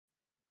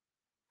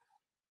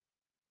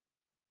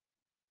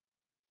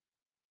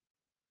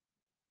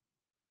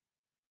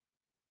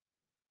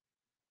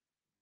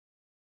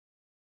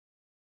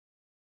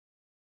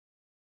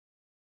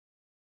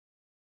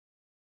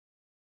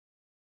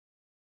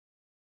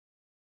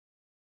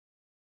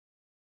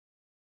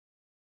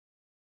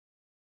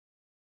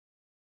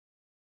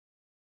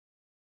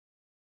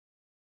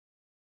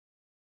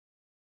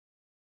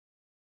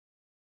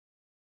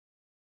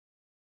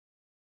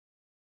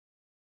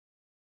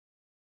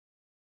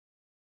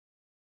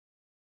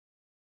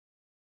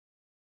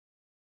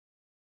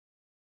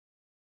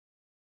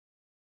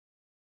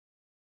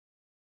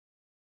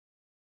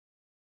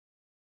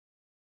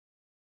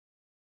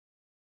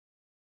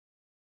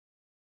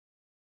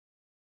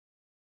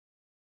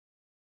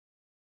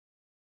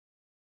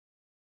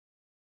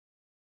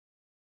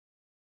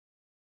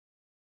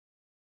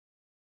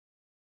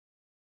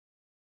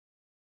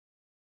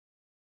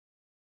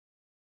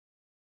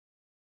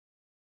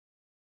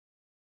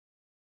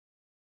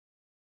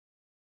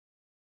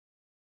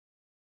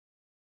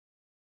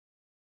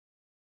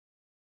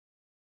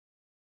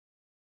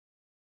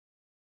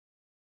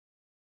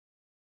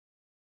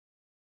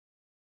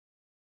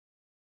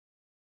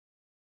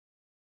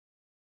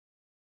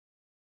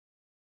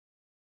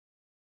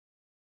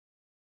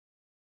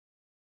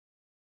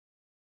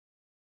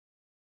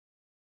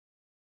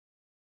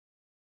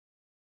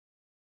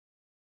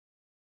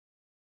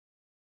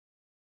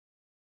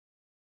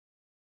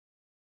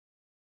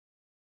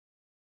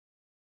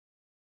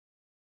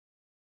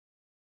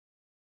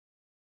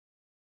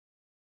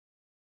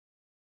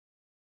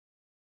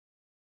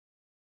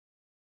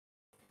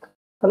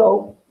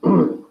Hello.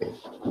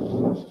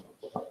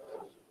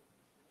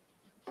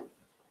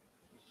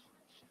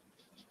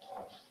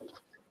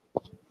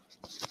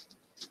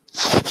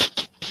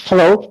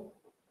 Hello.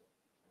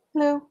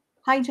 Hello.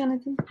 Hi,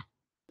 Jonathan.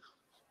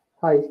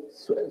 Hi,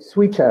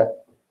 Sweeta.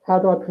 How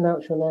do I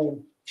pronounce your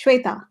name?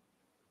 Shweta.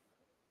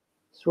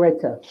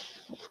 Sweta.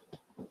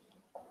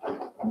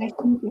 Nice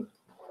to meet you.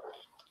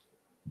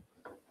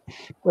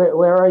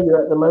 Where are you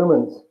at the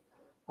moment?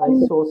 I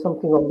saw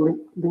something on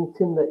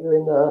LinkedIn that you're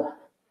in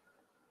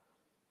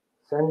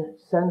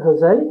San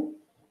Jose.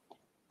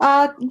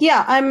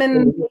 Yeah, I'm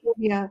in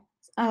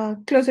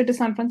closer to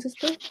San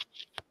Francisco.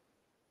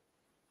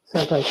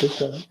 San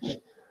Francisco.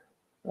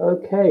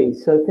 Okay,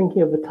 so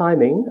thinking of the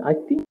timing, I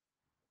think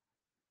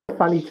a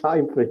funny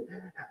time for it.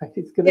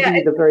 It's going to be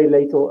either very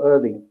late or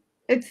early.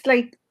 It's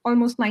like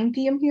almost 9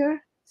 p.m.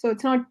 here, so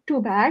it's not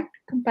too bad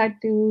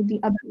compared to the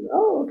other.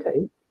 Oh,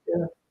 okay.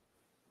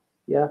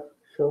 Yeah,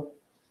 sure.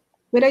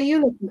 Where are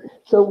you looking?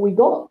 So we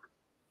got.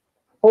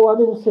 Oh,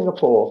 I'm in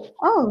Singapore.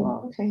 Oh,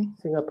 wow. Okay.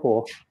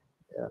 Singapore.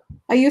 Yeah.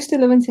 I used to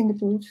live in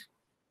Singapore.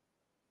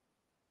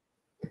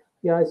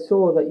 Yeah, I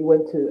saw that you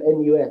went to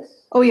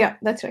NUS. Oh, yeah,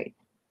 that's right.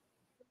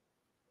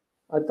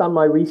 I've done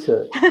my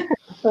research.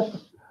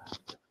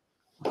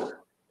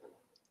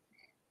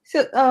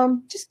 So,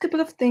 just a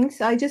couple of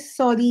things. I just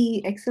saw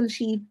the Excel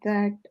sheet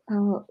that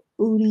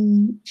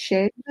Uri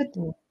shared with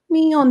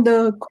me on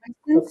the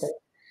questions. Okay.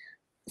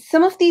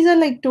 Some of these are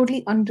like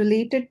totally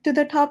unrelated to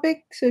the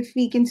topic. So if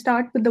we can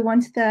start with the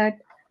ones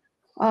that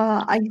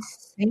I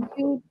sent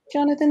you,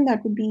 Jonathan,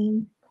 that would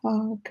be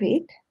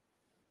great.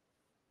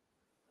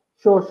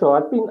 Sure.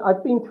 I've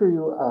been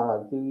through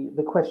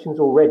the questions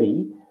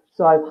already.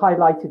 So I've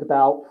highlighted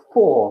about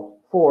four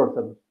of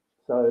them.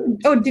 So.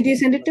 Oh, did you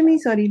send it to me?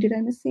 Sorry, did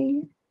I miss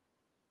it?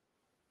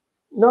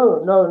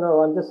 No.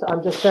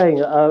 I'm just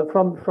saying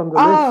from the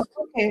list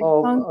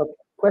of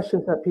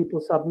questions that people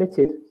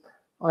submitted,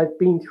 I've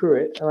been through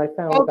it and I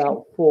found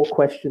about 4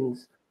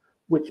 questions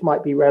which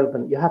might be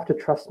relevant. You have to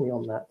trust me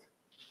on that.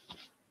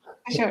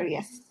 Sure.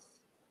 Yes.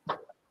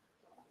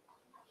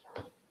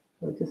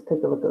 We'll just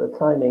take a look at the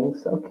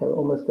timings. Okay, we're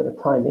almost at a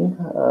timing.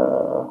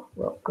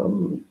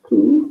 Welcome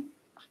to.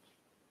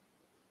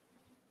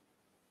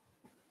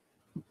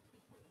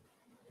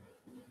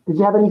 Did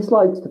you have any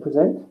slides to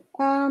present?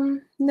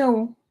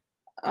 No,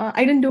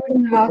 I didn't do it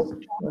in the last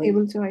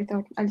table, so I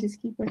thought I'll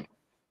just keep it.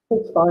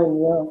 It's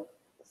fine, yeah.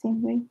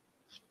 Same way.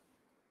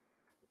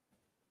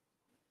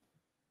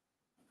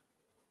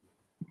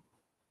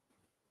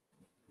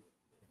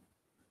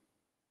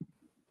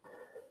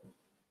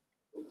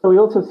 So we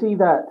also see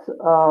that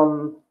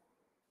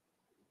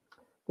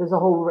there's a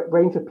whole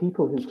range of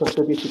people who've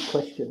contributed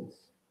questions,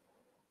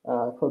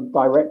 from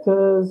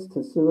directors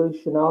to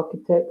solution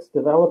architects,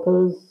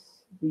 developers,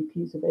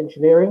 VPs of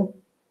engineering,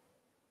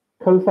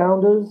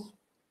 co-founders,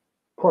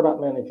 product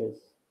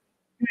managers,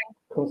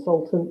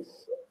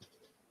 consultants,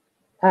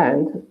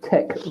 and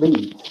tech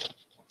leads.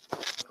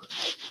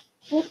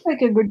 Looks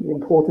like a good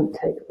important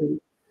tech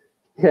lead.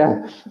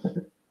 Yeah.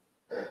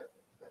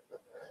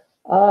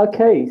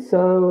 Okay,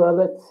 so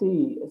let's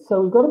see.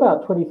 So we've got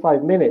about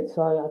 25 minutes.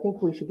 I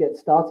think we should get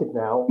started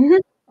now.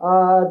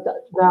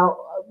 Now,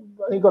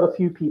 I've only got a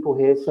few people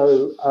here,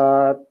 so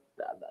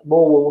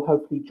more will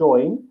hopefully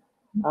join.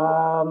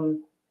 So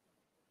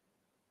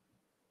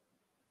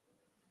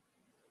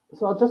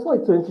I'd just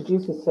like to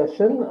introduce this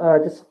session,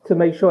 just to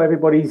make sure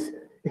everybody's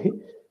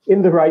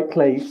in the right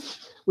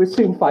place. We'll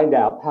soon find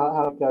out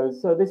how it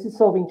goes. So this is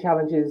solving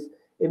challenges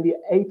in the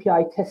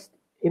API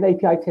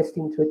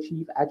testing to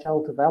achieve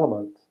agile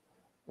development,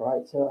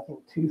 right? So I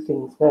think 2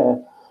 things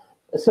there.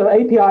 So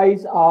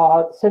APIs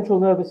are central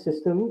nervous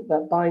system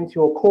that binds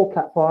your core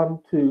platform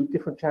to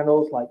different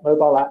channels like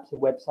mobile apps and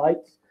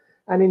websites,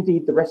 and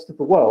indeed the rest of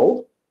the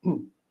world.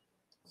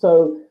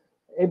 So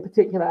in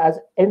particular, as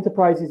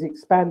enterprises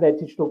expand their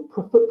digital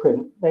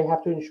footprint, they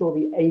have to ensure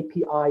the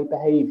API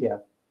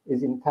behavior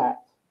is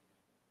intact.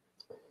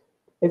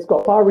 It's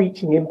got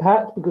far-reaching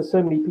impact because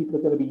so many people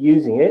are going to be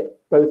using it,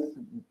 both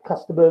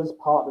customers,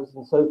 partners,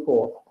 and so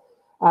forth.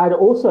 And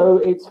also,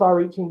 it's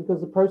far-reaching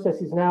because the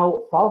process is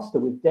now faster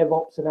with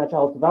DevOps and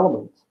agile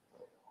development.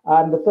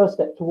 And the first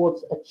step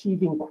towards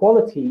achieving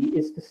quality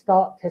is to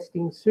start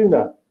testing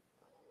sooner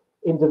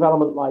in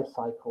development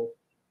lifecycle,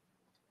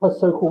 a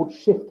so-called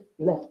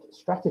shift-left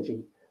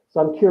strategy.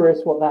 So I'm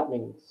curious what that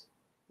means.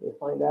 We'll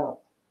find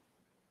out.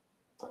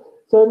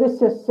 So in this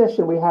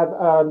session, we have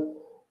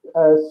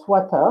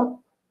Sweta,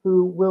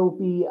 who will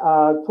be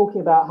talking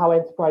about how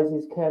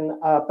enterprises can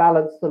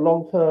balance the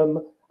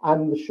long-term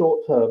and the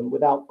short-term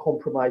without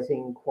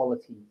compromising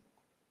quality.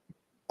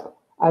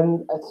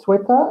 And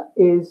Sweta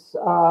is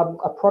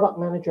a product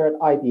manager at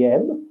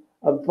IBM,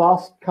 a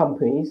vast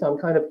company. So I'm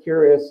kind of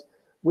curious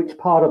which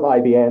part of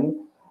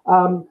IBM.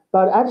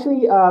 But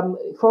actually,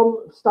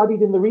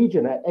 studied in the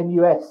region at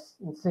NUS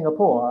in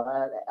Singapore,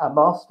 a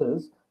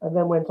master's, and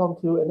then went on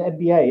to an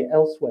MBA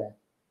elsewhere,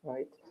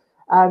 right?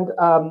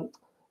 And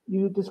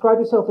you describe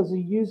yourself as a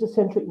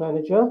user-centric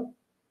manager,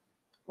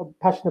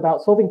 passionate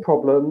about solving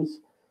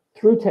problems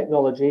through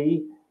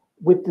technology,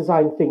 with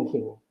design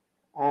thinking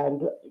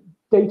and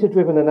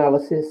data-driven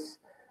analysis,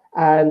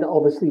 and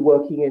obviously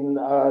working in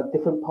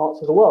different parts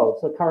of the world.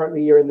 So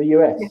currently you're in the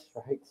US, Yes.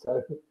 right?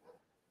 So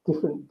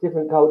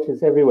different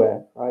cultures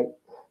everywhere, right?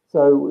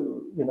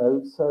 So, you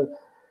know, so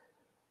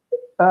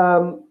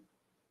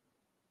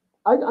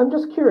I'm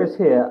just curious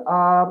here.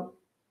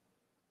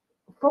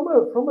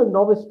 From a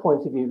novice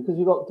point of view, because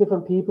you've got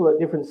different people at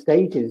different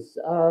stages,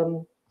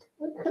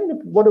 kind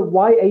of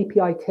why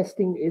API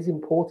testing is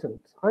important.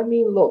 I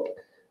mean, look,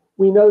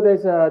 we know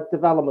there's a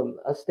development,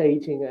 a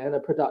staging, and a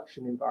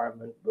production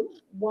environment, but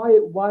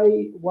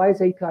why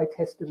is API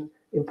testing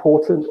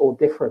important or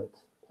different?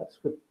 Perhaps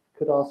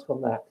could ask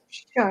on that.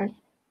 Sure.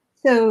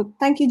 So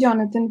thank you,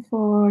 Jonathan,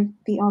 for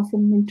the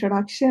awesome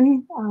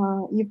introduction.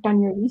 You've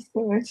done your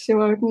research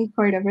about me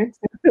quite a bit,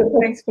 so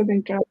thanks for the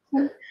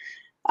introduction.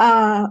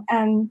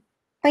 And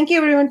thank you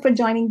everyone for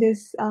joining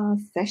this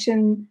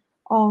session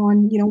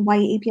on why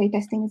API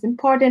testing is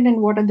important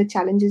and what are the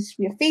challenges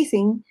we are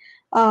facing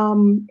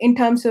in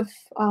terms of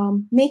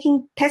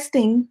making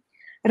testing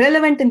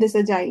relevant in this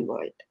agile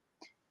world.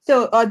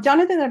 So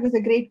Jonathan, that was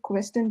a great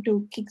question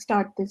to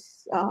kickstart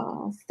this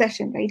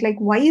session, right? Like,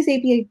 why is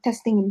API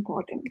testing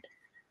important?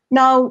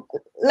 Now,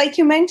 like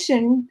you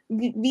mentioned,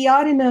 we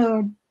are in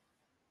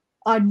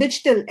a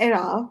digital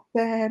era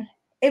where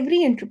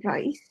every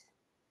enterprise,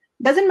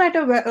 doesn't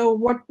matter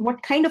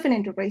what kind of an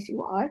enterprise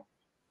you are,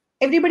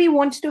 everybody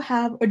wants to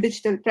have a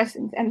digital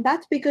presence. And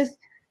that's because,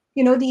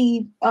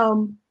 the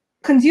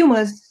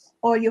consumers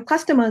or your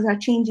customers are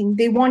changing.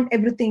 They want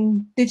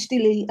everything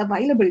digitally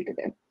available to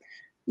them.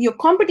 Your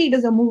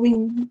competitors are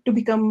moving to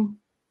become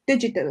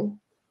digital,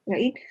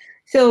 right?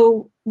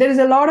 So there is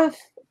a lot of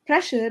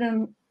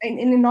pressure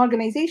in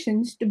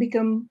organizations to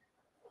become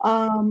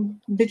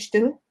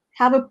digital,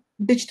 have a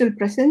digital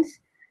presence,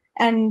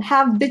 and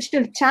have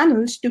digital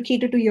channels to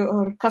cater to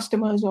your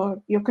customers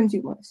or your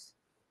consumers.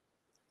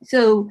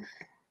 So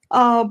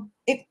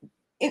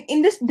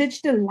in this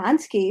digital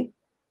landscape,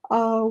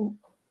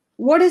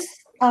 what has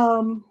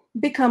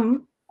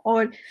become,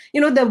 or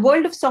the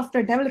world of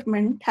software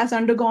development has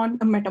undergone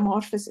a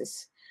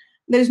metamorphosis.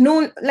 There's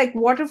no, like,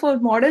 waterfall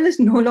model is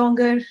no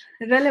longer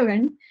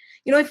relevant.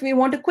 If we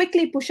want to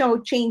quickly push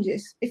out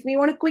changes, if we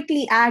want to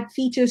quickly add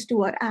features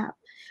to our app,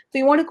 if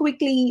we want to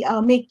quickly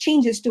make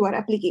changes to our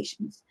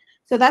applications.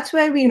 So that's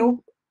where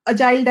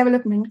agile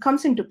development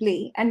comes into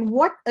play. And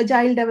what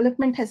agile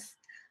development has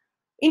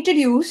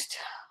introduced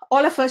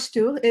all of us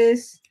to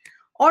is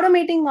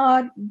automating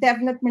our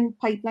development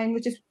pipeline,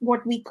 which is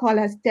what we call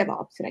as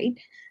DevOps, right?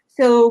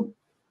 So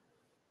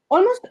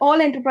almost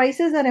all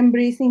enterprises are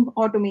embracing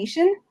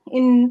automation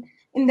in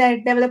their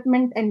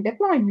development and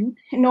deployment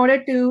in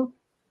order to,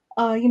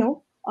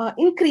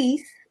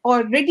 increase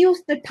or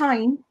reduce the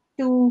time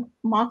to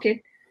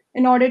market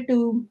in order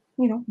to,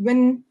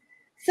 win,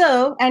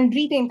 serve, and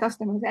retain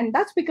customers. And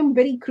that's become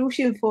very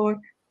crucial for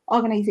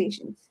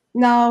organizations.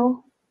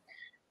 Now,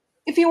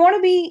 if you want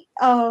to be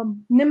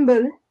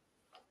nimble,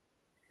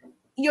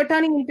 you're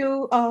turning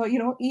into,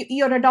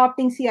 you're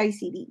adopting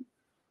CI/CD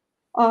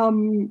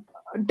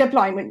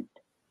deployment.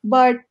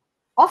 But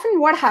often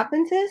what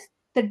happens is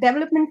the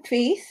development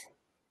phase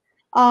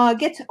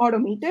gets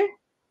automated,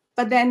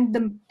 but then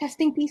the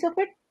testing piece of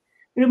it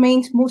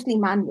remains mostly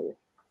manual.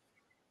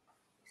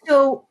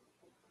 So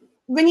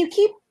when you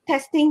keep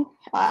testing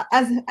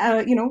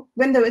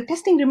when the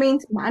testing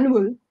remains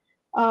manual,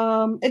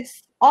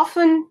 it's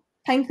often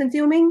time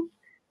consuming.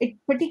 It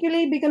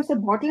particularly becomes a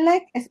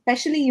bottleneck,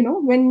 especially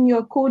when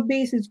your code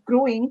base is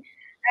growing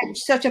at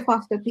such a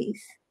faster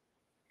pace.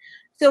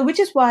 So which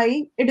is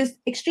why it is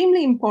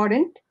extremely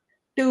important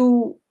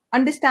to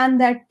understand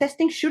that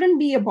testing shouldn't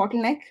be a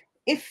bottleneck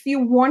if you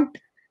want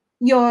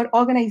your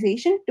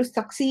organization to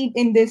succeed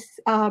in this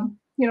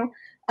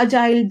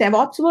agile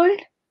DevOps world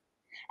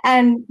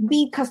and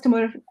be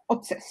customer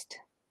obsessed.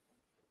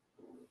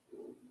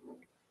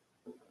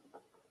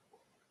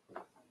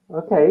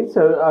 Okay,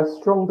 so a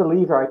strong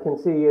believer I can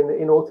see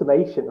in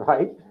automation,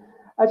 right?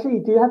 Actually,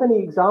 do you have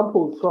any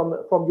examples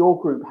from your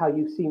group how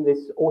you've seen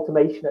this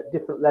automation at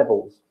different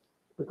levels?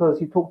 Because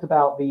you talked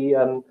about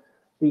the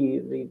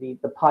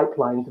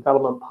pipeline,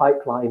 development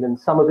pipeline, and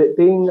some of it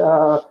being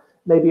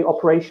maybe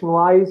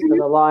operationalized and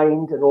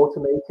aligned and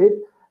automated,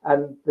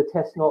 and the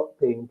test not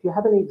being. Do you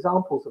have any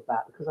examples of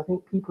that? Because I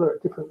think people are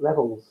at different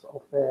levels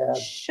of their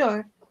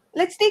Sure.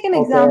 Let's take an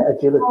example.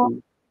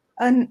 Agility.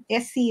 An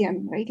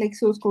SCM, right? Like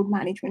source code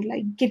management,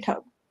 like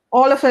GitHub.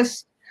 All of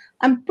us,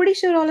 I'm pretty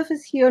sure all of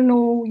us here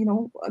know,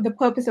 the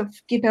purpose of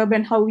GitHub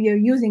and how we are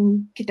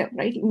using GitHub,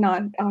 right, in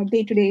our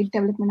day-to-day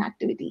development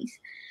activities.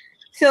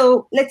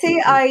 So let's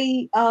say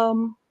I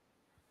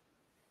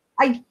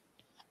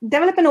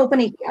develop an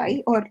open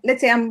API, or let's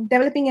say I'm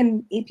developing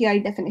an API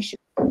definition.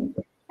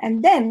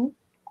 And then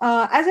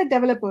as a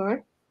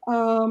developer,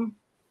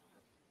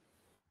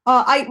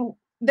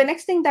 the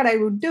next thing that I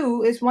would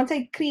do is once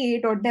I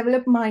create or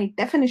develop my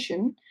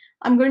definition,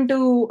 I'm going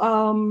to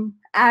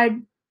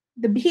add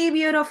the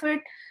behavior of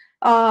it,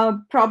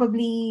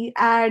 probably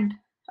add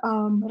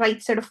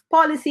right set of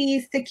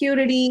policies,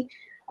 security,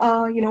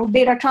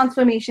 data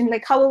transformation,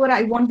 like however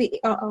I want the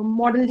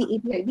model the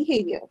API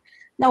behavior.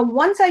 Now,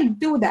 once I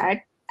do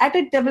that at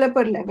a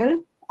developer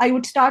level, I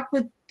would start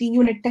with the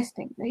unit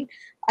testing, right?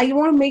 I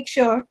want to make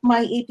sure my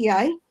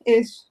API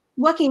is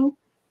working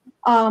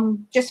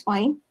just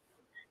fine.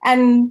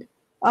 And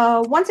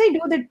once I do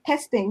the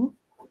testing,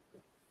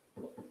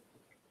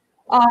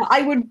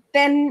 I would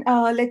then,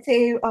 let's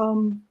say,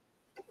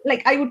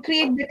 I would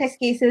create the test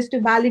cases to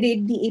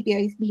validate the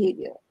API's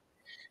behavior.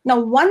 Now,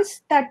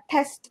 once that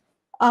test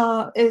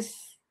has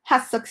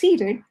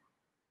succeeded,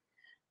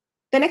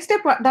 the next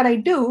step that I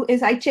do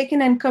is I check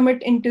in and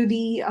commit into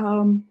the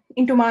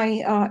into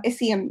my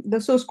SCM,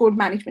 the source code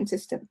management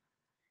system.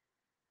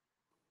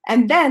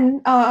 And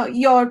then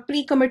your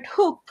pre-commit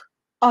hook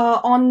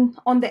on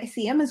the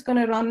SCM is going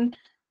to run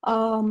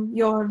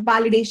your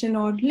validation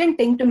or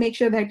linting to make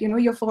sure that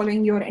you're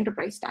following your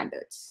enterprise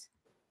standards.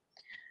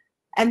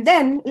 And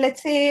then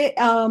let's say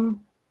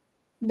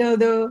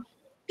the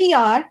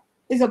PR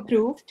is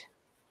approved,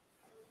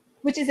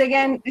 which is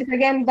again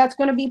that's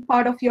going to be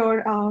part of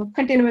your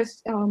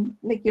continuous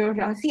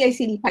your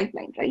CI/CD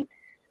pipeline, right?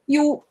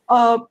 You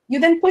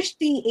then push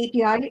the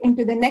API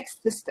into the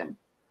next system,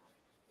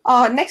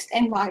 next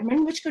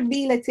environment, which could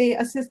be, let's say,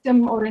 a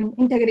system or an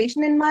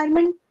integration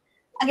environment.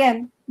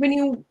 Again, when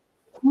you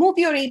move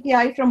your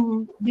API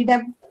from the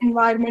dev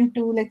environment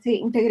to, let's say,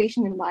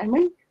 integration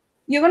environment,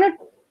 you're going to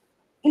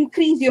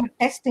increase your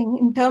testing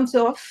in terms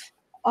of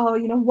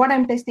what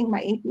I'm testing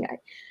my API.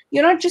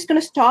 You're not just going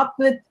to stop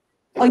with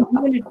a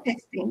unit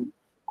testing.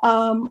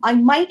 I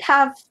might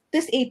have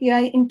this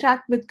API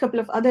interact with a couple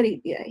of other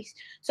APIs.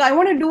 So I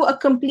want to do a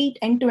complete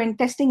end-to-end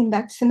testing in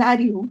that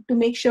scenario to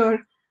make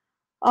sure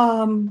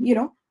all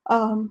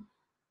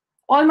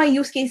my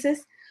use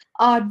cases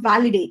are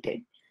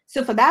validated.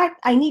 So for that,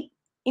 I need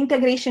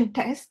integration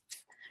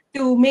tests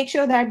to make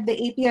sure that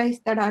the APIs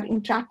that are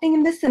interacting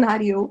in this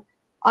scenario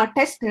are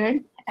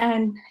tested,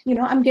 and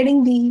I'm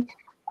getting the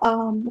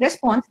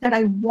response that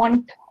I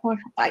want, or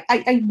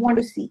I want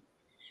to see.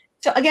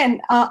 So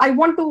again,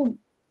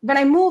 when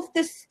I move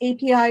this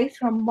API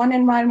from one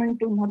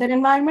environment to another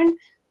environment,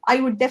 I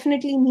would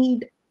definitely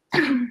need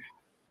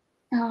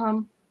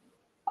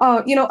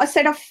a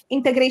set of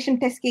integration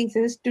test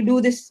cases to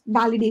do this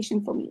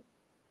validation for me.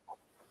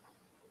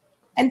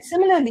 And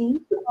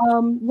similarly,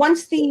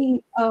 once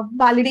the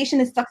validation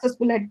is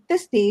successful at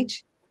this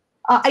stage,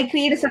 I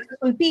create a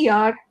successful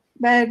PR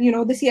where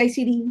the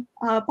CI/CD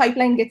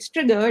pipeline gets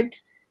triggered,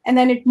 and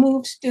then it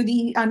moves to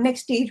the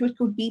next stage, which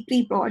would be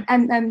pre-prod,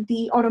 and then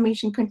the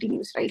automation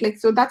continues, right?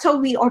 So that's how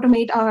we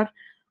automate our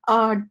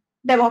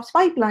DevOps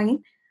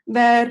pipeline,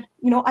 where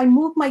I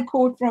move my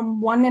code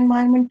from one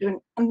environment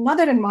to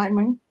another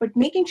environment, but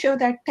making sure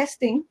that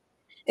testing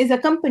is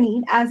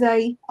accompanied as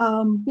I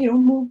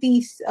move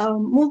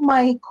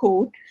my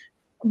code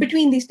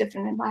between these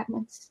different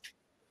environments.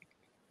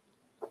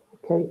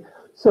 Okay,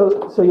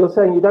 so you're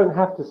saying you don't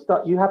have to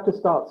start. You have to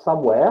start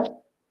somewhere,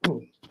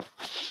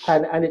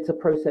 and it's a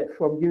process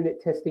from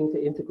unit testing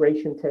to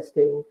integration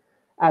testing,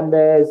 and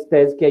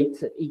there's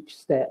gates at each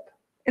step.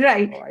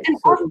 Right. And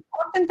so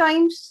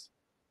oftentimes,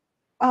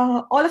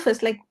 all of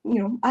us,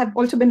 I've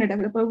also been a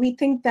developer, we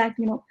think that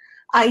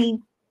I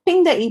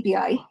ping the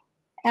API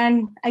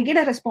and I get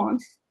a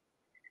response,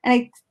 and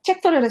I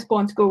check for a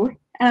response code,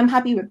 and I'm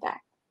happy with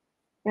that,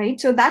 right?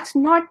 So that's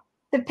not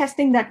the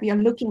testing that we are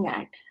looking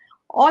at.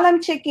 All I'm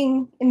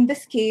checking in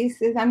this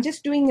case is I'm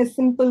just doing a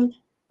simple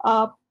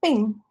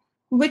ping,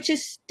 which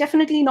is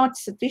definitely not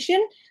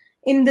sufficient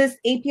in this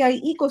API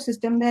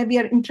ecosystem where we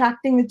are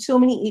interacting with so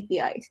many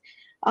APIs,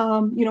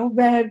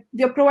 where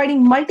we are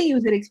providing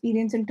multi-user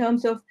experience in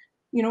terms of,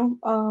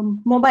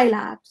 mobile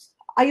apps,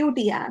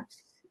 IoT apps,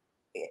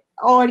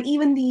 or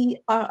even the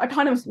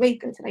autonomous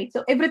vehicles, right?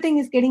 So everything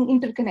is getting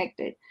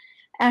interconnected.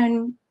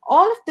 And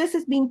all of this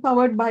is being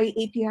powered by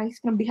APIs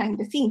from behind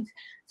the scenes.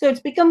 So it's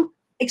become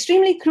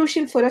extremely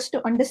crucial for us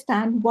to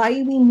understand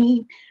why we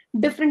need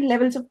different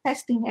levels of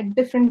testing at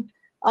different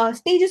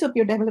stages of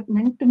your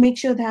development to make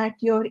sure that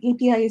your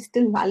API is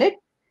still valid,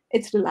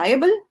 it's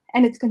reliable,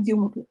 and it's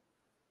consumable.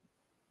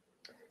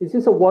 Is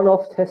this a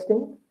one-off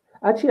testing?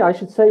 Actually, I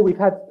should say we've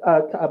had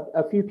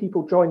a few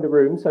people join the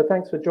room, so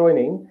thanks for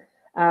joining.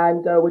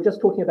 And we're just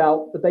talking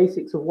about the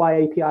basics of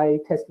why API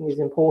testing is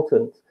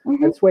important.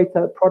 Mm-hmm. And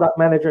Sweta, product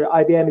manager at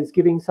IBM, is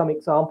giving some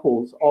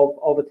examples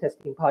of a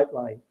testing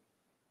pipeline.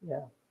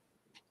 Yeah.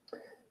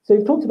 So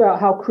you've talked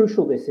about how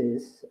crucial this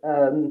is,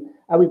 and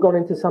we've gone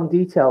into some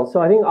detail. So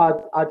I think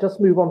I'll just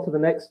move on to the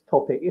next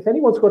topic. If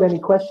anyone's got any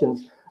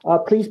questions,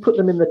 please put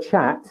them in the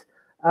chat.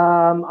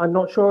 I'm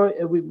not sure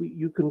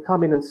you can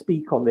come in and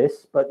speak on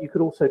this, but you could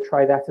also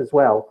try that as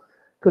well,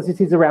 because it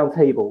is a round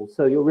table.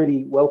 So you're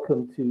really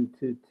welcome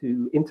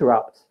to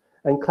interrupt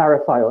and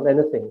clarify on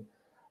anything.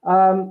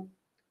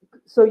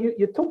 So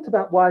you talked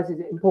about why is it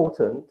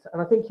important,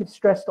 and I think you've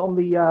stressed on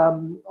the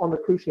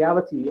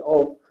cruciality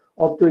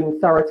of doing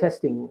thorough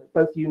testing,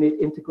 both unit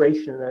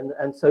integration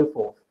and so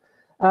forth.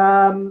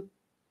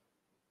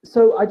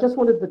 So I just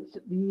wanted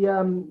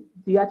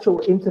the actual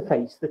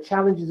interface, the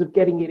challenges of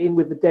getting it in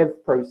with the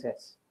dev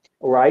process.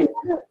 all right?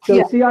 So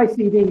Yeah.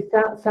 CI/CD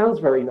sounds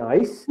very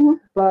nice, Mhm.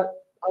 but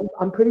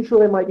I'm pretty sure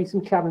there might be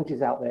some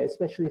challenges out there,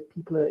 especially if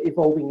people are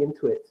evolving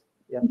into it.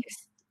 Yeah.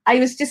 Yes, I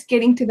was just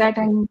getting to that,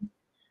 and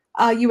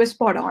you were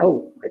spot on.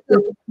 Oh,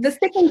 So the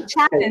second okay.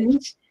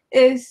 challenge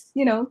is,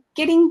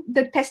 getting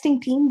the testing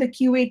team, the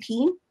QA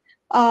team,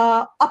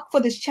 up for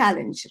this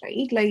challenge,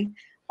 right? Like,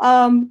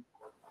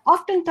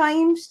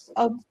 oftentimes,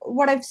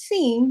 what I've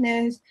seen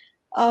is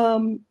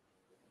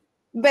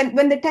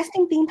when the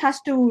testing team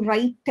has to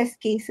write test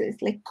cases,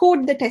 like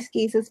code the test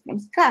cases from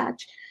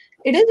scratch,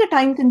 it is a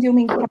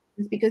time-consuming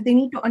process because they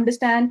need to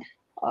understand,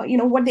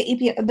 what the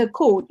API, the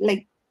code,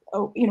 like,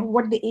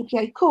 what the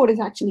API code is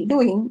actually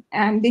doing,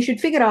 and they should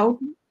figure out,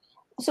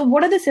 so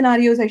what are the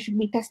scenarios I should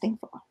be testing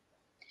for?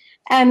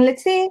 And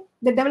let's say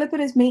the developer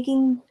is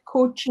making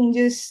code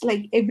changes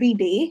like every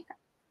day.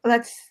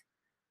 That's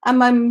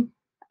I'm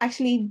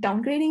actually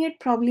downgrading it.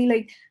 Probably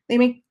like they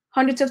make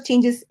hundreds of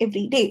changes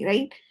every day,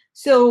 right?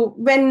 So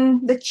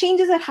when the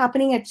changes are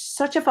happening at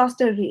such a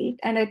faster rate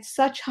and at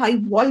such high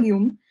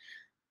volume,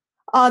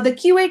 the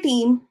QA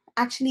team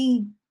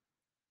actually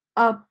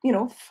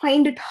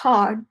find it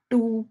hard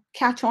to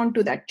catch on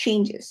to that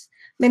changes.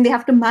 Then they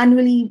have to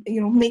manually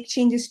make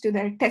changes to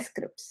their test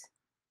scripts.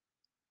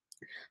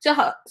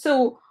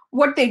 So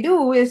what they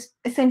do is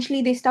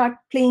essentially they start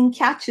playing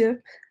catch up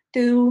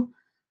to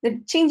the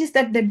changes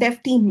that the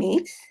dev team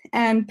makes,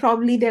 and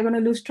probably they're going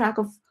to lose track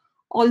of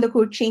all the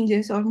code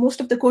changes or most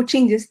of the code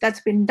changes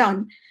that's been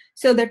done.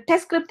 So the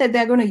test script that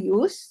they're going to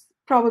use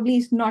probably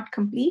is not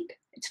complete.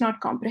 It's not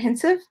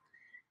comprehensive.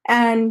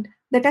 And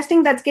the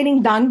testing that's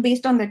getting done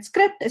based on that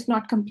script is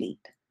not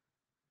complete.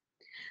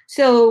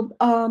 So,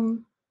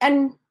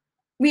 and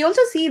we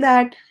also see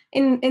that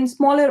in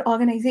smaller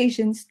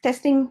organizations,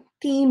 testing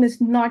team is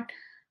not,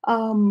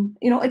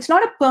 it's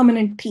not a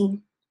permanent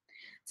team.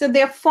 So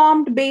they're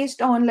formed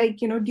based on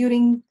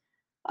during,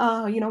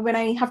 when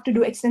I have to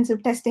do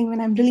extensive testing,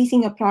 when I'm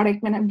releasing a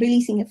product, when I'm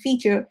releasing a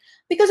feature,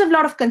 because of a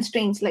lot of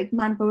constraints like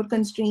manpower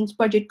constraints,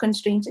 budget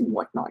constraints, and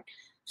whatnot.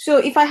 So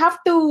if I have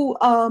to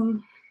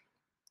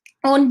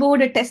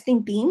onboard a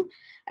testing team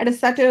at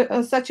such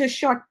a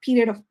short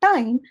period of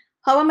time,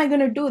 how am I going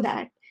to do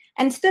that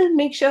and still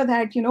make sure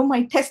that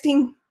my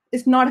testing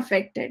is not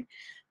affected,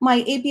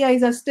 my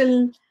APIs are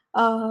still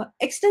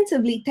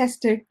extensively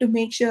tested to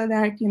make sure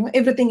that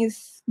everything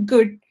is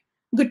good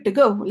to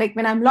go. Like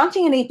when I'm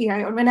launching an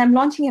API or when I'm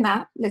launching an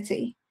app, let's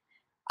say,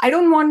 I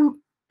don't want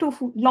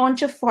to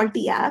launch a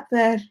faulty app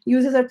where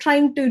users are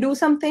trying to do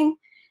something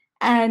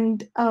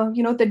and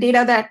the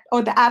data that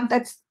or the app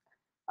that's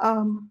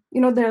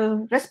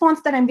the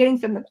response that I'm getting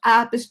from the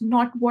app is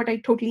not what I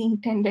totally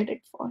intended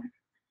it for.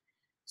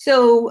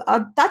 So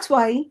that's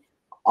why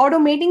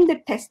automating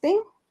the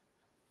testing,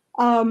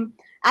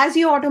 as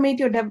you automate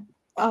your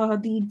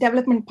the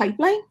development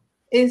pipeline,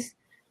 is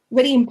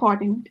very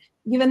important.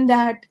 Given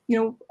that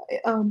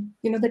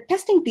the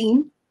testing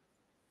team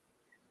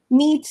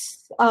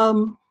needs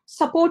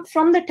support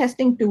from the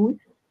testing tool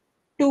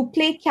to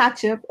play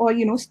catch up or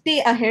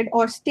stay ahead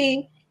or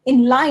stay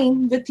in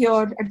line with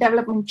your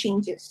development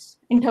changes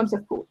in terms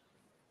of code.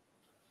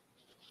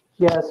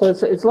 Yeah, so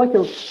it's like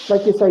you're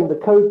saying, the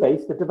code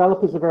base, the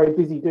developers are very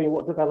busy doing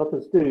what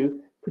developers do,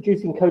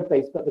 producing code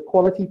base, but the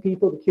quality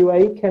people, the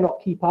QA, cannot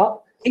keep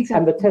up. Exactly.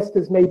 And the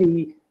testers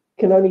maybe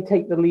can only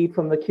take the lead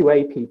from the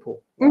QA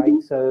people, right?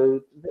 Mm-hmm.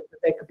 So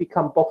there could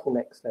become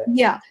bottlenecks there.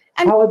 Yeah.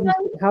 And how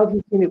have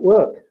you seen it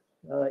work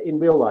in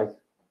real life?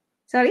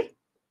 Sorry?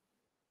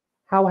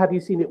 How have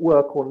you seen it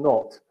work or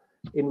not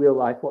in real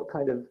life? What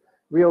kind of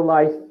real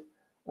life,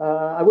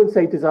 I wouldn't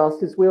say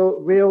disasters,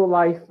 real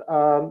life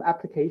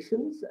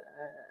applications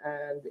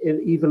and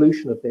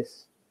evolution of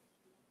this?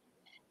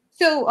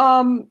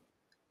 So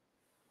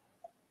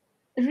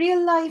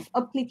real life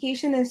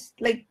application is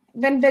like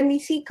when we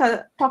see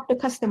talk to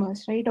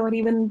customers, right? Or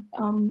even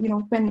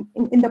when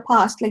in the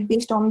past, like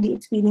based on the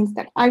experience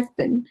that I've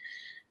been,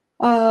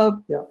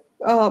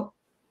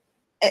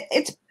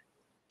 it's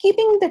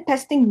keeping the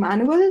testing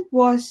manual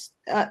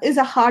is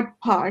a hard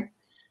part,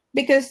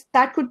 because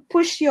that could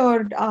push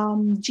your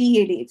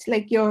GA dates,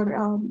 like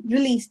your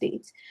release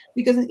dates.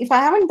 Because if I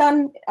haven't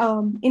done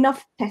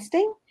enough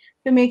testing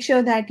to make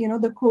sure that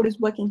the code is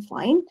working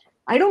fine,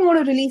 I don't want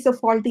to release a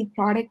faulty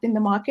product in the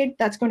market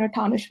that's going to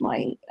tarnish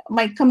my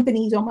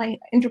company's or my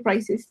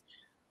enterprise's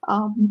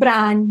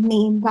brand,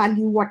 name,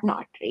 value,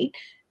 whatnot, right?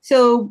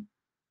 So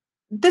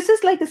this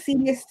is like a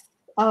serious.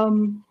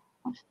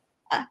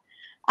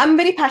 I'm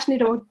very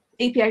passionate about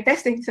API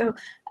testing, so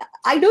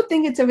I do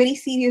think it's a very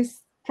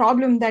serious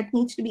problem that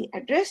needs to be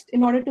addressed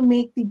in order to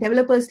make the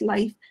developer's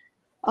life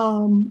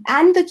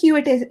and the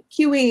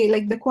QA,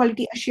 like the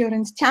quality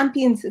assurance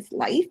champions'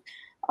 life,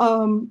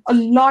 a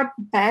lot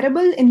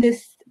bearable in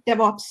this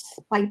DevOps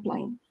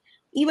pipeline.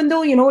 Even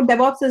though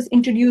DevOps has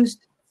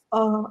introduced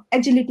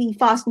agility,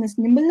 fastness,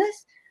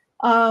 nimbleness,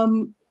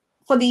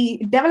 for the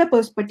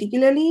developers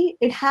particularly,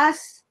 it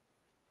has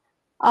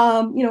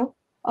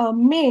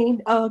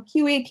made a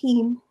QA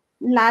team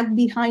lag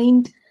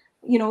behind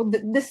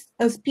this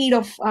speed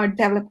of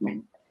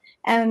development.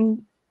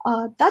 And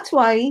That's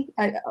why,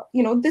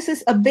 this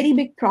is a very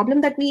big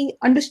problem that we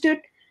understood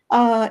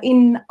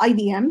in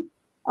IBM,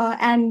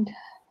 and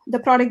the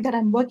product that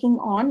I'm working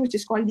on, which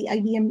is called the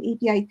IBM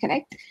API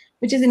Connect,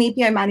 which is an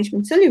API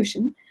management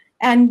solution.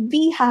 And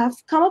we have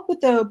come up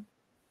with a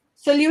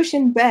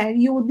solution where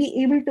you would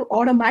be able to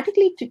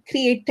automatically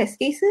create test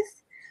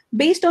cases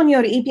based on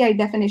your API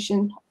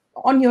definition,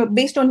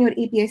 based on your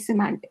API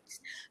semantics.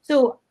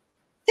 So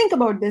think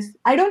about this.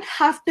 I don't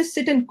have to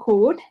sit and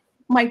code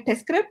my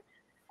test script.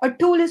 A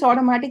tool is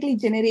automatically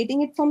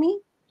generating it for me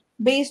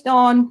based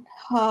on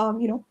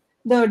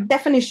the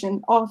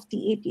definition of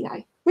the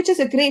API, which is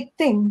a great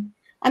thing.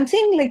 I'm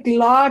saving like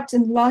lots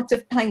and lots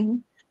of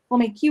time for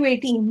my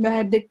QA team,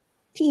 where the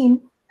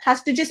team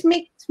has to just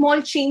make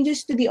small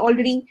changes to the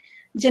already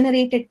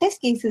generated test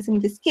cases in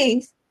this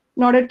case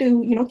in order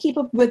to keep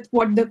up with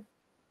what the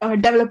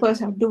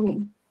developers are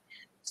doing.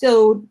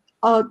 So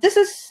this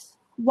is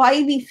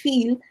why we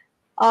feel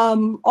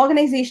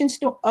organizations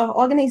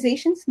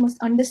must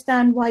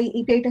understand why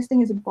API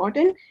testing is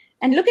important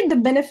and look at the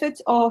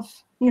benefits of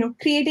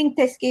creating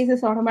test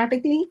cases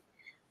automatically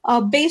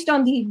based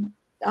on the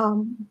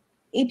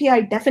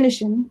API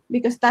definition,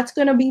 because that's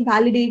going to be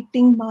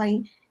validating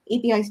my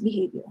API's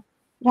behavior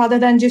rather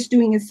than just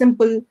doing a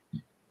simple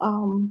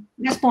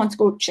response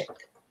code check.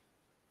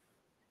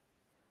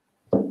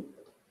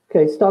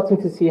 Okay,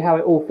 starting to see how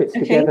it all fits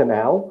together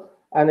now.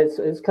 And it's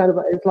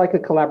like a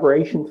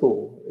collaboration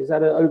tool. Is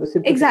that an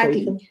oversimplification?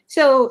 Exactly.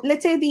 So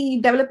let's say the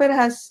developer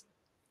has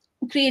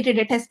created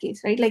a test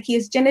case, right? Like he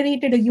has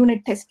generated a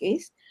unit test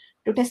case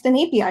to test an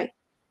API.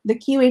 The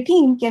QA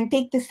team can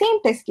take the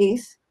same test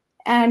case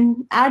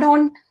and add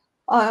on,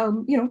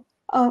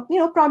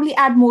 probably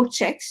add more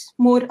checks,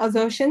 more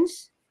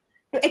assertions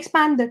to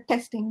expand the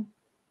testing.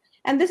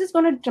 And this is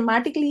going to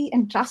dramatically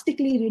and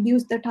drastically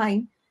reduce the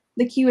time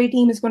the QA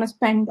team is going to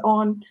spend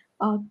on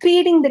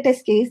creating the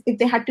test case if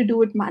they had to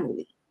do it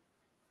manually.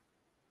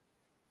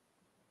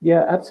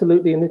 Yeah,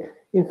 absolutely. And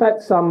in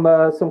fact, some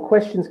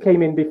questions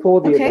came in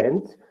before the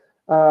event,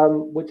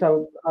 which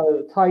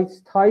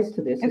ties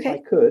to this, if I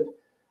could.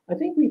 I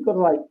think we got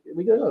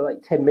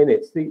like 10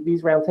 minutes.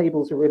 These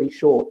roundtables are really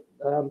short.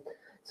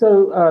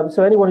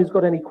 So anyone who's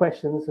got any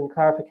questions and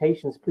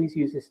clarifications, please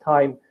use this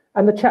time.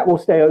 And the chat will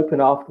stay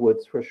open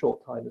afterwards for a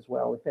short time as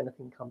well, if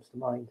anything comes to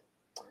mind.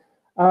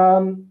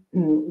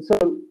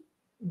 So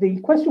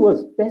the question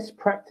was best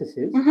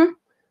practices.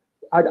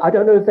 I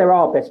don't know if there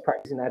are best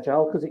practices in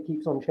Agile because it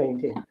keeps on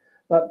changing,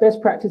 but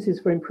best practices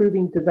for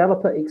improving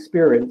developer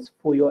experience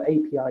for your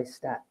API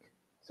stack.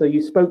 So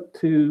you spoke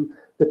to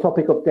the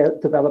topic of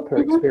developer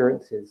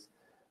experiences,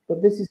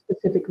 but this is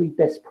specifically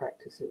best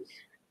practices.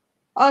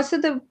 So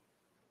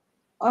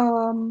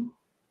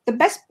the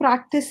best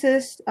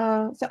practices,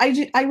 so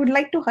I would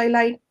like to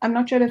highlight, I'm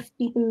not sure if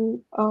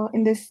people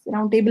in this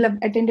roundtable have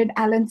attended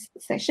Alan's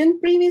session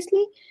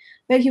previously,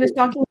 where he was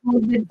talking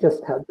about the...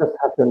 Just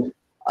happened.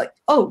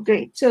 Oh,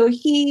 great. So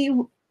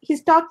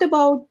he's talked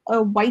about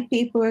a white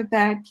paper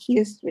that he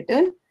has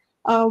written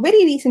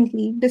very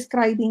recently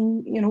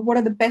describing, what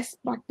are the best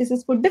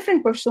practices for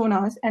different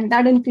personas, and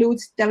that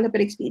includes developer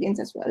experience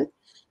as well.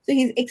 So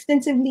he's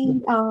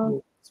extensively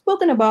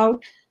spoken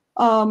about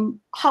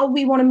how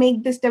we want to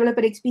make this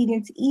developer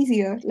experience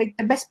easier, like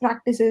the best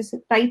practices,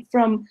 right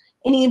from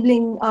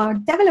enabling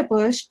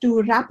developers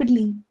to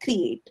rapidly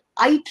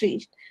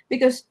iterate,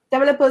 because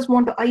developers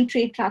want to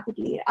iterate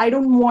rapidly. I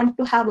don't want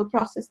to have a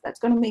process that's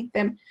going to make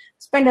them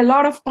spend a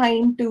lot of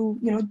time to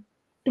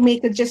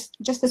make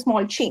just a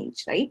small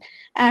change, right?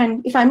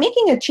 And if I'm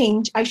making a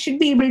change, I should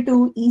be able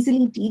to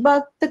easily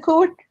debug the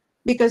code,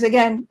 because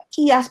again,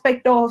 key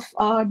aspect of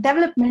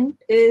development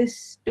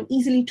is to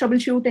easily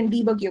troubleshoot and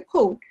debug your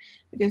code,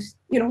 because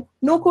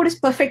no code is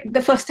perfect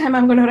the first time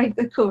I'm going to write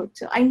the code.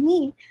 So I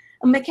need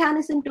a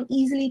mechanism to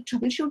easily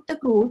troubleshoot the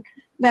code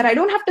where I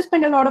don't have to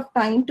spend a lot of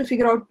time to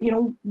figure out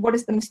what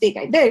is the mistake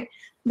I did.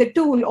 The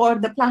tool or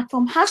the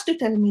platform has to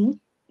tell me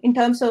in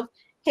terms of,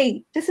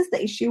 hey, this is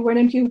the issue, why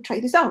don't you try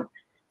this out?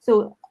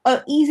 So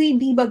an easy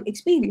debug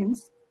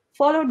experience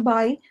followed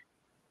by,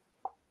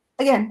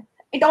 again,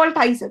 it all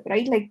ties up,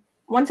 right? Like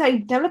once I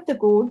develop the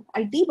code,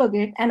 I debug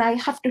it and I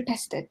have to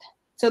test it.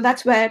 So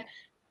that's where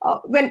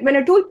when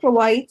a tool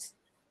provides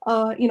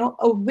a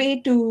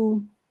way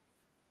to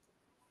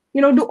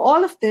do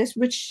all of this,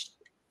 which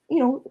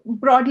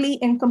broadly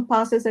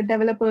encompasses a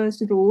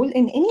developer's role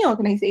in any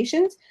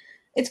organizations,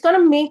 it's going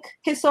to make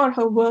his or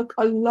her work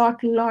a lot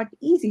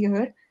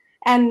easier,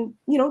 and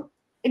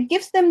it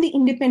gives them the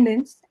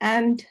independence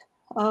and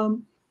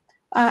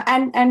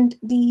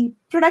the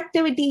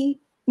productivity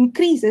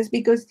increases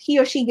because he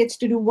or she gets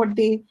to do what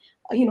they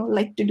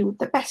like to do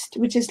the best,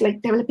 which is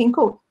like developing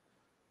code.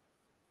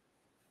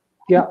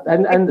 Yeah,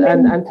 and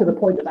to the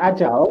point of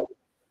agile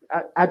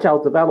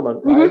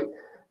development, right?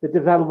 The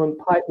development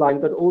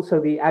pipeline, but also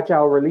the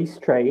agile release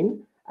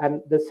train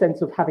and the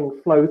sense of having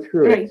flow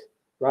through it,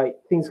 right?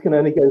 Things can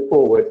only go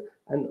forward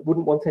and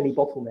wouldn't want any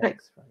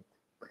bottlenecks, right?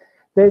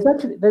 There's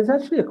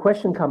actually a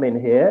question come in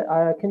here.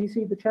 Can you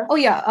see the chat? Oh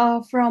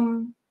yeah,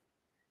 from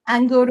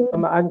Angora.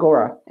 From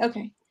Angora.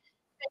 Okay.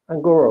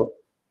 Angoro.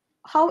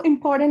 How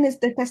important is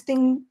the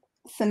testing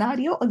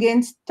scenario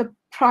against the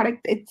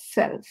product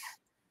itself?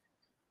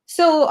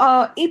 So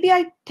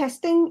API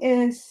testing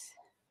is,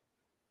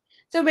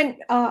 so when,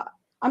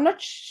 I'm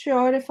not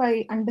sure if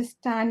I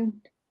understand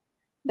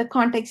the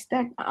context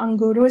that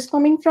Angoro is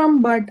coming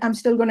from, but I'm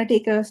still going to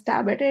take a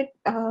stab at it.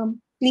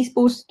 Please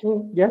post.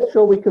 Yes,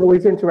 sure. We can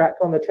always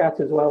interact on the chat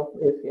as well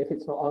if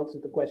it's not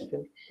answered the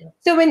question. Yeah.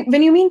 So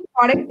when you mean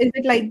product, is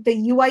it like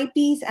the UI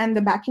piece and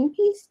the backend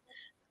piece?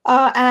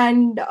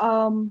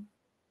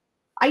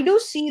 I do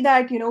see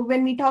that,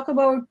 when we talk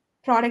about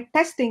product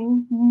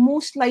testing,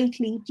 most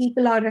likely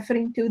people are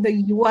referring to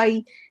the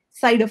UI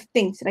side of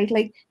things, right?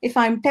 Like if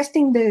I'm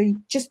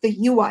testing just the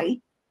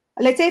UI,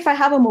 let's say if I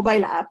have a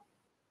mobile app,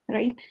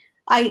 right?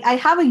 I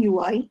have a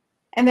UI,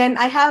 and then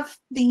I have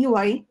the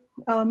UI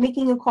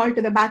making a call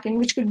to the backend,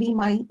 which could be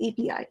my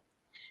API.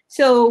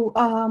 So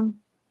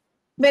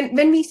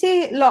when we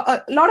say a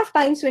lot of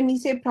times when we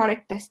say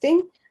product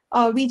testing,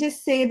 we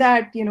just say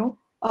that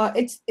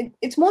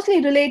it's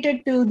mostly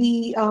related to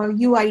the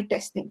UI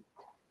testing.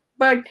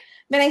 But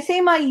when I say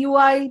my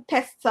UI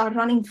tests are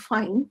running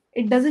fine,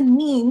 it doesn't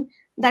mean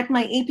that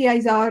my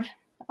APIs are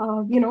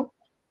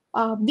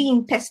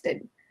being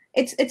tested.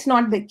 It's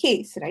not the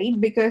case, right?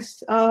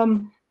 Because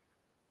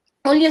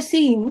all you're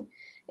seeing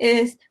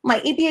is my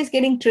API is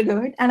getting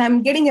triggered and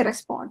I'm getting a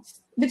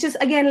response, which is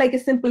again like a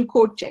simple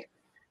code check.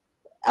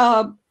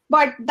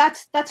 But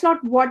that's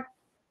not what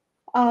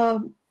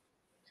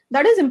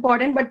that is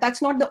important, but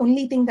that's not the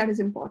only thing that is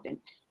important.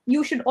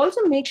 You should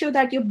also make sure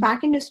that your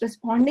backend is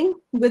responding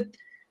with,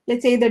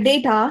 let's say, the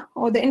data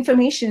or the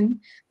information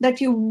that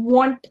you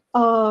want,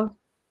 that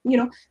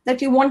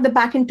you want the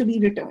backend to be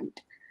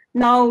returned.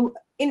 Now,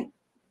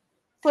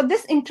 for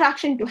this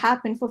interaction to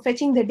happen, for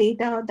fetching the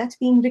data that's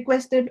being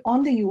requested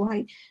on the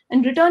UI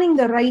and returning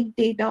the right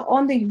data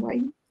on the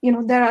UI,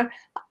 there are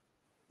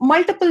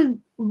multiple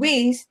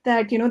ways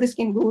that this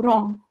can go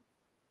wrong.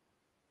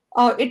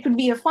 It could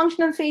be a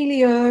functional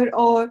failure,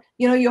 or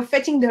you're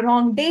fetching the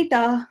wrong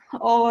data,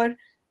 or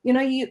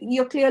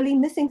you're clearly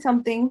missing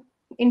something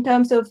in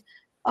terms of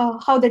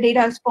how the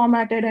data is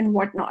formatted and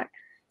whatnot.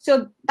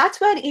 So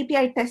that's where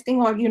API testing,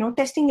 or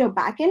testing your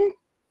backend,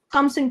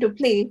 comes into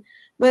play,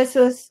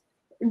 versus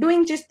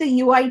doing just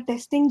the UI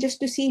testing just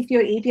to see if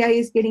your API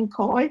is getting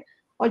called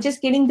or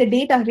just getting the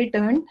data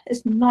returned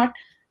is not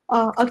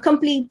a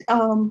complete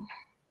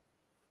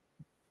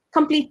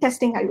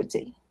testing, I would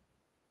say.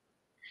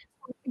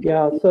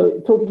 Yeah,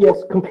 so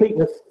yes,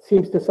 completeness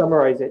seems to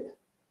summarize it.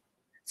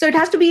 So it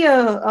has to be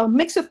a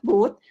mix of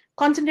both.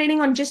 Concentrating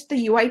on just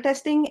the UI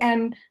testing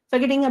and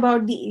forgetting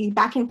about the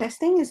backend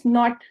testing is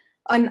not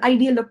an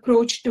ideal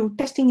approach to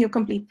testing your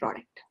complete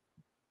product.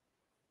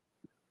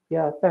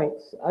 Yeah,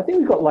 thanks. I think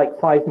we've got like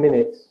 5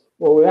 minutes.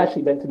 Well, we're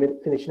actually meant to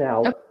finish now.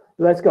 Okay.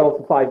 Let's go on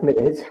for 5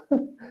 minutes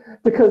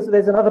because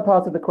there's another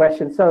part of the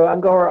question. So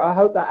Angora, I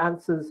hope that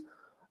answers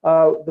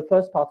the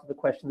first part of the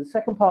question. The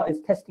second part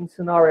is testing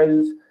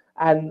scenarios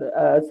and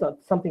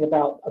something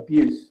about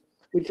abuse,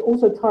 which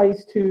also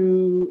ties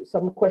to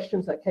some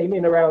questions that came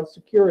in around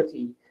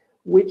security,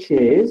 which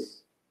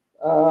is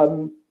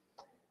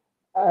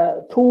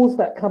tools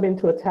that come in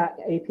to attack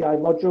API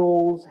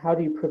modules. How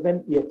do you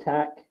prevent the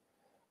attack?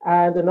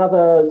 And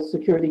another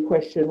security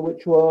question,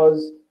 which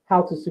was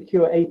how to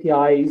secure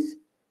APIs.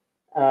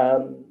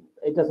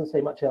 It doesn't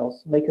say much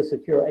else. Make a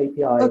secure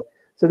API. Okay.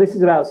 So this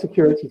is about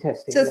security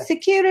testing. So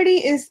security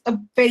is a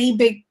very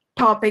big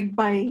topic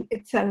by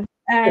itself.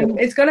 And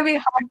it's going to be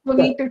hard for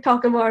me to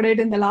talk about it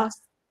in the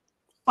last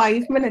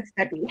 5 minutes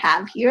that we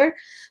have here.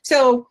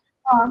 So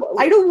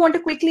I do want to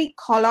quickly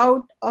call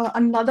out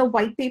another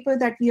white paper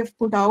that we have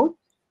put out,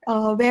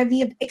 where we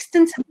have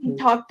extensively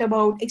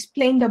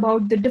explained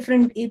about the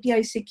different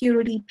API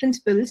security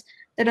principles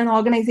that an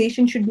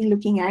organization should be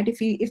looking at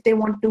if they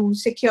want to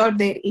secure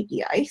their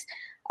APIs.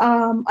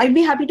 I'd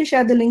be happy to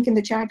share the link in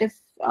the chat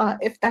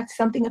if that's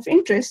something of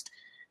interest.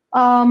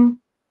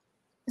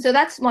 So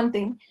that's one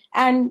thing.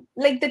 And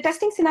like the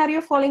testing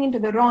scenario falling into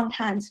the wrong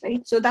hands,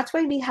 right? So that's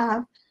why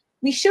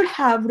we should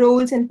have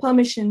roles and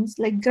permissions,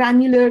 like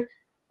granular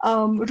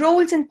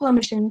roles and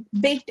permissions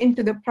baked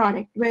into the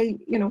product, where,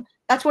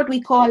 that's what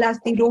we call as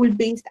the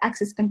role-based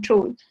access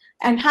control.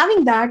 And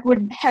having that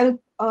would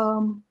help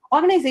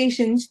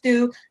organizations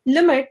to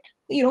limit,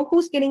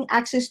 who's getting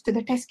access to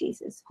the test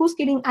cases, who's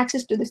getting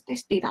access to this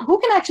test data, who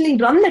can actually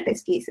run the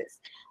test cases,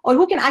 or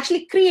who can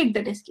actually create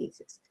the test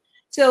cases.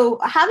 So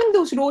having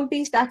those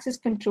role-based access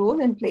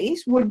control in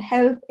place would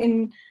help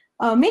in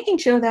making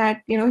sure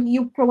that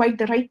you provide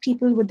the right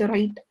people with the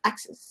right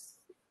access.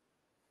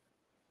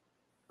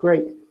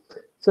 Great.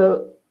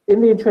 So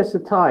in the interest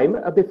of time,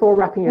 before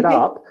wrapping it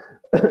up,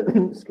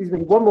 excuse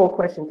me, one more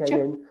question came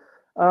in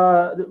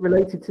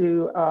related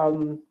to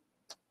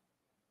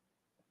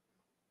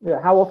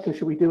how often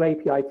should we do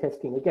API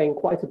testing? Again,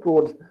 quite a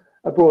broad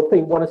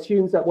thing. One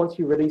assumes that once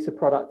you release a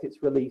product,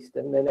 it's released,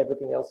 and then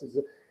everything else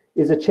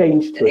is a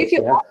change to it. If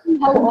you ask me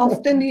how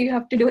often do you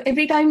have to do it,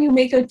 every time you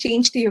make a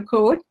change to your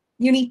code,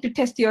 you need to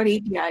test your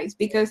APIs,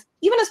 because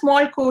even a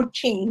small code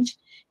change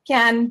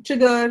can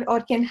trigger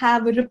or can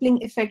have a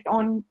rippling effect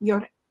on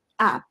your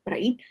app,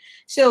 right?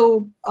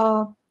 So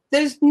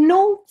there's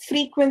no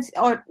frequency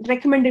or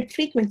recommended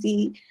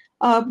frequency,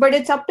 but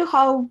it's up to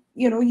how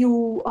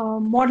you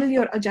model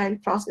your agile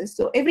process.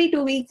 So every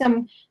 2 weeks,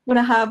 I'm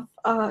gonna have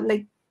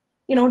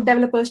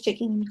developers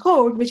checking in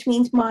code, which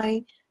means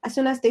as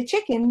soon as they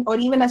check in, or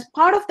even as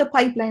part of the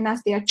pipeline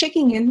as they are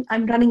checking in,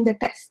 I'm running the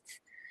tests.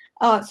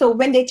 So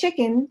when they check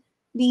in,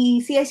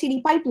 the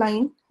CI/CD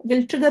pipeline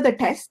will trigger the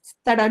tests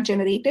that are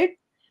generated,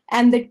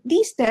 and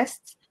these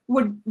tests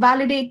would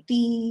validate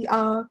the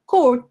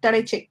code that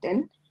I checked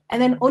in.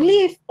 And then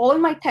only if all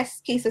my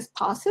test cases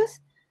passes,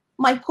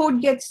 my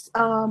code gets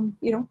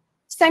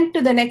sent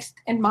to the next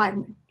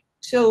environment.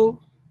 So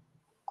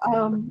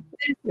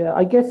yeah,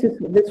 I guess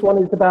this one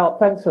is about,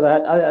 thanks for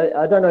that.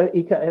 I don't know,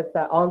 Ika, if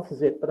that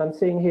answers it, but I'm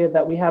seeing here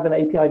that we have an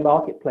API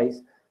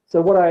marketplace.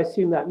 So what I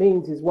assume that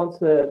means is once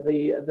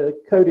the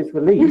code is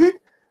released,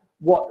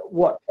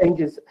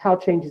 how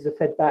changes are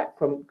fed back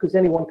from, because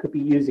anyone could be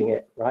using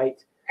it,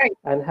 right? Right.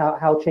 And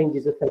how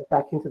changes are fed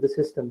back into the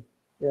system.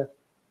 Yeah.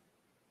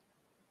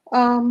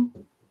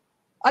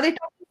 Are they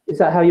talking? Is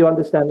that how you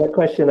understand that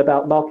question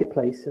about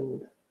marketplace?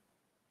 And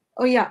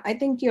oh yeah, I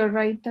think you're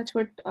right. That's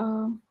what.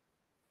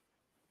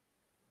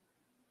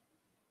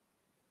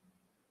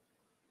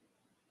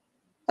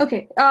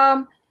 Okay.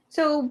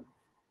 So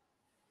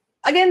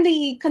again,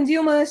 the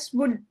consumers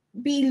would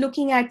be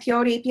looking at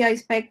your API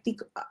spec.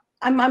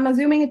 I'm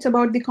assuming it's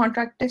about the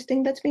contract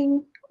testing that's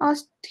being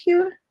asked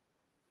here.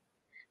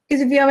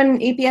 Because if you have an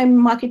API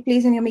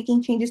marketplace and you're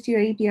making changes to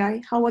your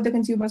API, how are the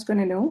consumers going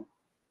to know?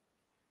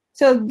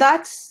 So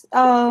that's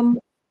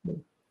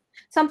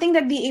something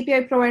that the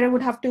API provider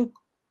would have to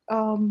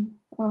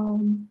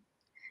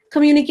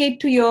communicate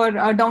to your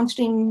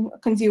downstream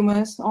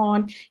consumers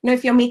on,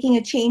 if you're making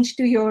a change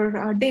to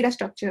your data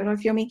structure, or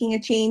if you're making a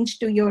change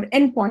to your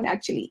endpoint,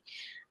 actually,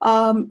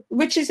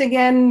 which is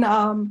again,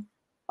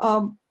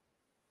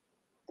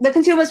 the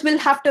consumers will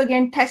have to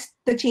again test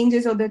the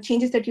changes or the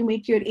changes that you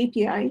make to your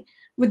API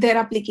with their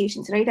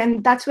applications, right?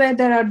 And that's where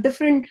there are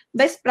different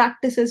best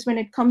practices when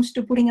it comes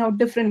to putting out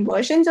different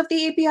versions of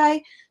the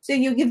API. So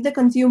you give the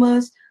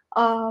consumers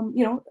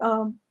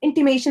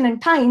intimation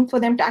and time for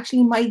them to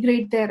actually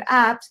migrate their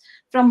apps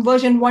from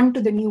version 1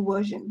 to the new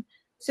version.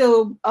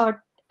 So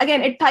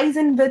again, it ties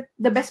in with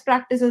the best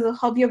practices of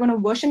how you're going to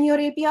version your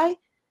API,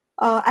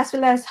 as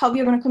well as how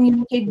you're going to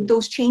communicate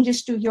those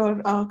changes to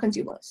your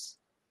consumers.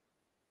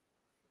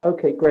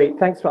 Okay, great.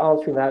 Thanks for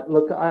answering that.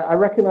 Look, I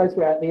recognize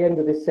we're at the end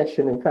of this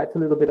session, in fact, a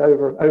little bit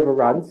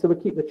overrun, so we'll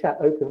keep the chat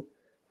open.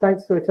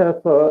 Thanks, Rita,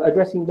 for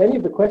addressing many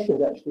of the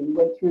questions, actually. We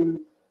went through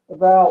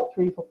about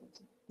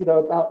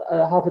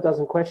half a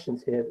dozen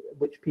questions here,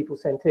 which people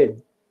sent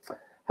in.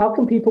 How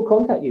can people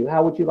contact you?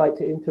 How would you like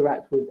to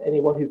interact with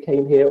anyone who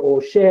came here,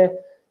 or share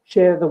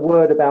the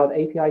word about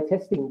API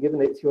testing,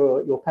 given it's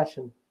your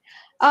passion?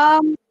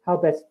 How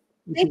best?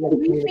 They can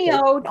reach me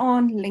out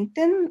on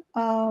LinkedIn.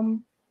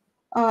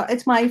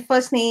 It's my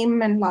first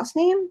name and last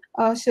name.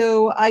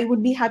 So I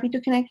would be happy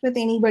to connect with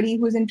anybody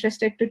who's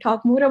interested to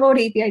talk more about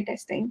API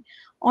testing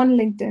on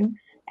LinkedIn.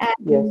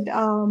 And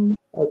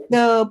okay.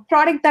 The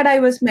product that I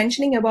was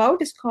mentioning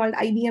about is called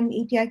IBM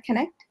API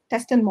Connect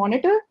Test and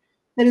Monitor.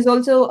 There is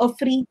also a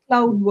free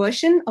cloud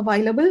version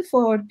available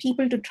for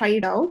people to try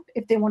it out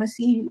if they want to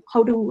see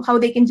how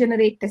they can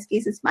generate test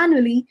cases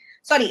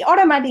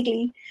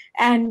automatically,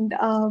 and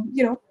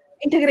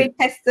integrate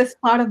tests as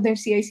part of their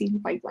CI/CD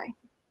pipeline.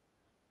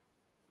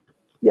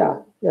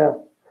 Yeah.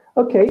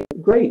 Okay,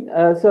 great.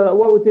 So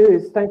what we'll do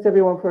is thanks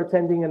everyone for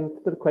attending and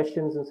for the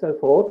questions and so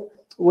forth.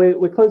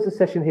 We'll close the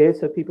session here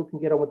so people can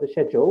get on with the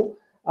schedule.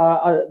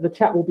 The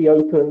chat will be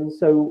open,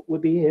 so we'll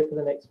be here for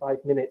the next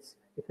 5 minutes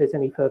if there's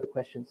any further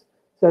questions.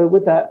 So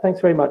with that, thanks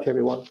very much,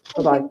 everyone.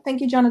 Bye-bye.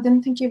 Thank you,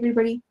 Jonathan. Thank you,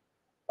 everybody.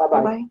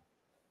 Bye-bye. Bye-bye.